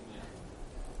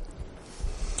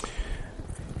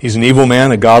 He's an evil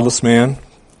man, a godless man,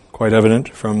 quite evident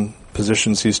from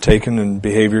positions he's taken and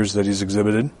behaviors that he's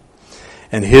exhibited.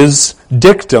 And his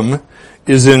dictum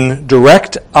is in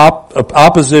direct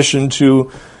opposition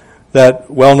to that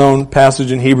well-known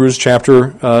passage in Hebrews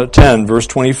chapter 10, verse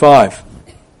 25.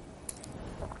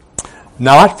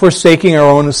 Not forsaking our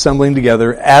own assembling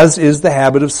together, as is the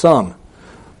habit of some,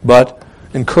 but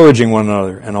encouraging one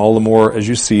another, and all the more as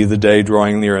you see the day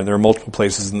drawing near. And there are multiple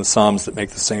places in the Psalms that make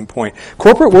the same point.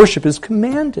 Corporate worship is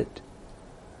commanded.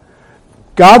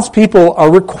 God's people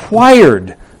are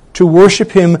required to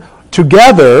worship Him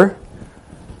together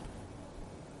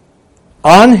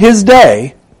on His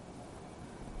day.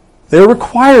 They're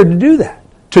required to do that,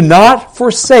 to not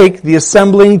forsake the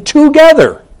assembling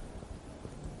together.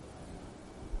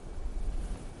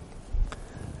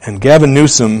 And Gavin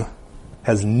Newsom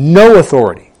has no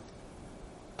authority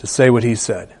to say what he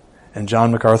said. And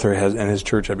John MacArthur and his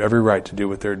church have every right to do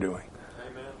what they're doing.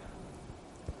 Amen.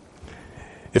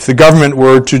 If the government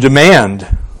were to demand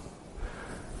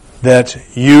that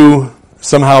you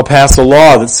somehow pass a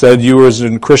law that said you as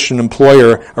a Christian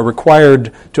employer are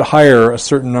required to hire a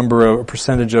certain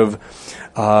percentage of,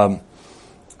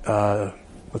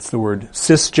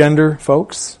 cisgender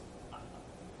folks,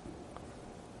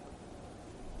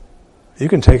 you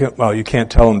can you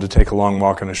can't tell them to take a long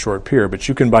walk on a short pier, but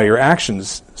you can by your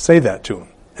actions say that to them,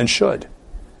 and should.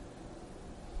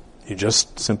 You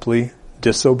just simply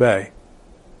disobey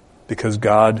because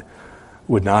God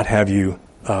would not have you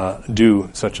do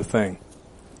such a thing.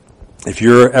 If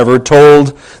you're ever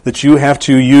told that you have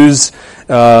to use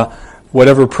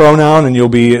whatever pronoun, and you'll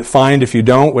be fined if you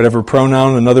don't, whatever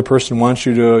pronoun another person wants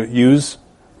you to use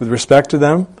with respect to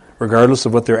them, regardless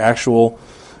of what their actual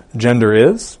gender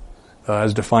is,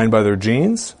 as defined by their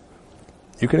genes,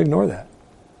 you can ignore that.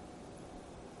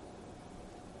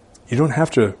 You don't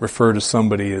have to refer to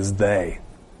somebody as they.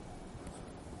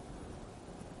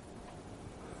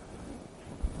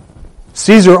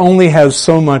 Caesar only has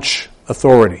so much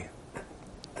authority.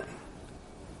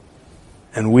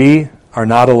 And we are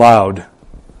not allowed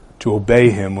to obey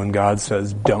him when God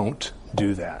says, "Don't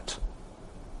do that."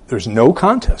 There's no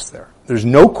contest there. There's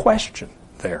no question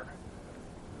there.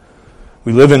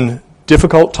 We live in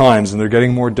difficult times, and they're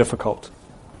getting more difficult.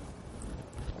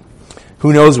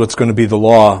 Who knows what's going to be the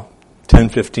law 10,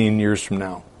 15 years from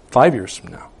now, 5 years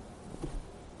from now?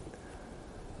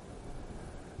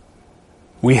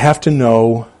 We have to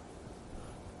know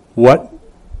what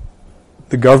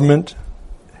the government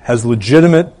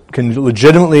can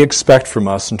legitimately expect from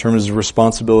us in terms of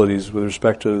responsibilities with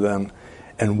respect to them,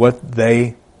 and what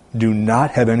they do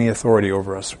not have any authority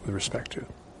over us with respect to.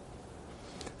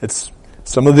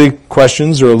 Some of the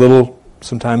questions are a little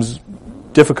sometimes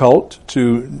difficult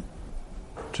to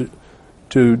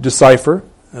decipher.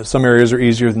 Some areas are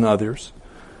easier than others.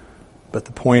 But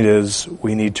the point is,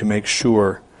 we need to make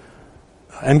sure.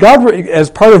 And God, as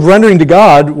part of rendering to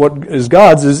God what is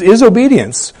God's, is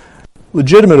obedience,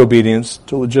 legitimate obedience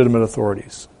to legitimate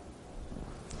authorities.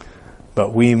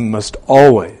 But we must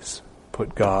always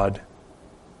put God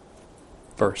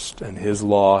first, and His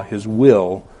law, His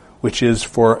will, which is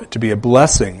to be a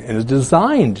blessing and is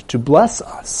designed to bless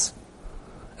us,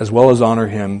 as well as honor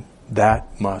Him.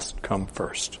 That must come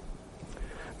first.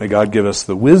 May God give us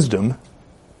the wisdom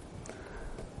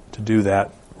to do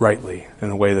that rightly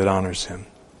in a way that honors Him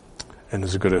and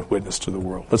is a good witness to the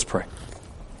world. Let's pray.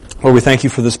 Lord, we thank You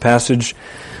for this passage.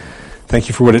 Thank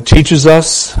You for what it teaches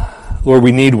us. Lord,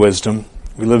 we need wisdom.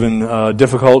 We live in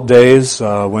difficult days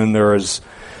when there is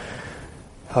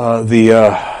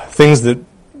the things that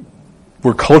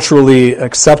were culturally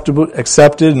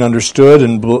accepted and understood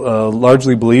and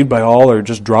largely believed by all are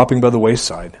just dropping by the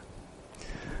wayside.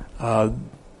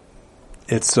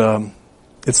 It's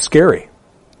scary.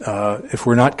 If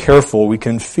we're not careful, we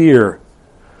can fear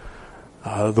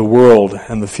the world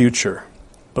and the future.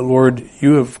 But Lord,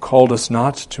 You have called us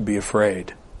not to be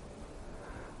afraid,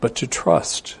 but to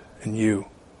trust in You.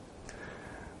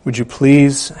 Would You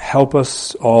please help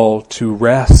us all to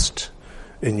rest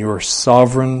in Your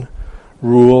sovereign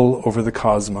rule over the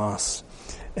cosmos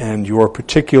and Your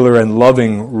particular and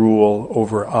loving rule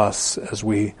over us as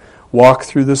we walk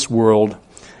through this world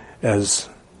as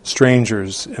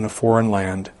strangers in a foreign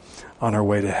land on our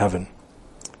way to heaven.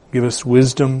 Give us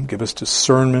wisdom, give us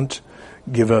discernment,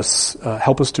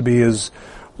 help us to be as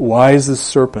wise as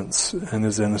serpents and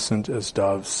as innocent as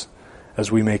doves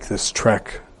as we make this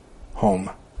trek home.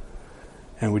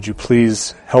 And would You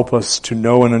please help us to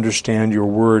know and understand Your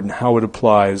word and how it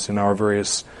applies in our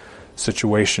various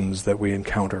situations that we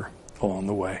encounter along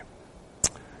the way.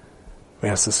 We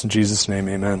ask this in Jesus' name,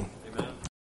 amen.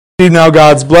 Receive now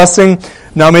God's blessing.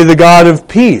 Now may the God of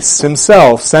peace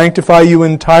Himself sanctify you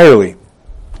entirely.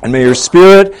 And may your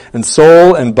spirit and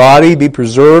soul and body be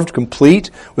preserved complete,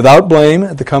 without blame,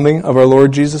 at the coming of our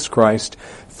Lord Jesus Christ.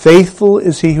 Faithful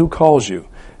is He who calls you,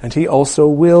 and He also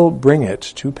will bring it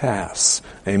to pass.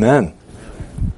 Amen.